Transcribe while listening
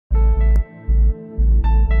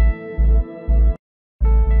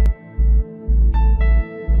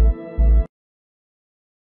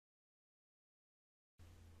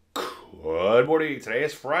Good morning. Today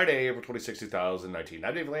is Friday, April 26, 2019.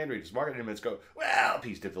 I'm Dave Landry. Just market minutes go. Well,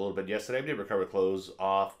 peace dipped a little bit yesterday. We did recover close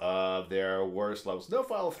off of their worst levels. No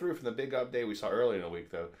follow through from the big up day we saw earlier in the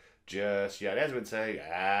week, though. Just yet. As I've been saying,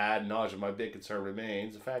 ad nauseum, my big concern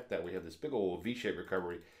remains the fact that we have this big old V-shaped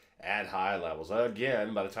recovery at high levels.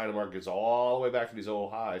 Again, by the time the market gets all the way back to these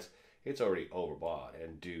old highs, it's already overbought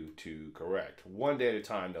and due to correct. One day at a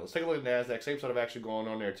time, though. Let's take a look at NASDAQ. Same sort of action going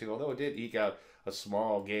on there, too. Although it did eke out a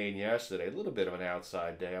small gain yesterday. A little bit of an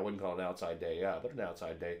outside day. I wouldn't call it an outside day, but an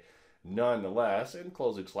outside day nonetheless. And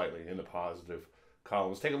closing slightly in the positive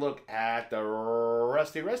columns. Take a look at the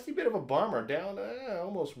Rusty. Rusty, bit of a bummer. Down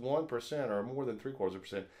almost 1% or more than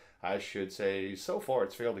 0.75%, I should say. So far,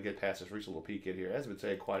 it's failed to get past this recent little peak in here. As I've been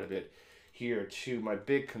saying quite a bit here too. My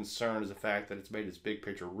big concern is the fact that it's made this big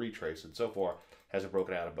picture retrace and so far hasn't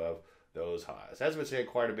broken out above those highs. As I've been saying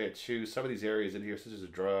quite a bit too, some of these areas in here, such as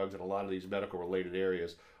drugs and a lot of these medical related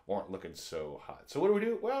areas, aren't looking so hot. So what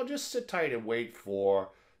do? Well, just sit tight and wait for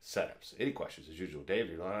setups. Any questions, as usual,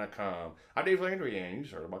 Dave.com. I'm Dave Landry, and you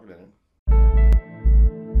start a market in.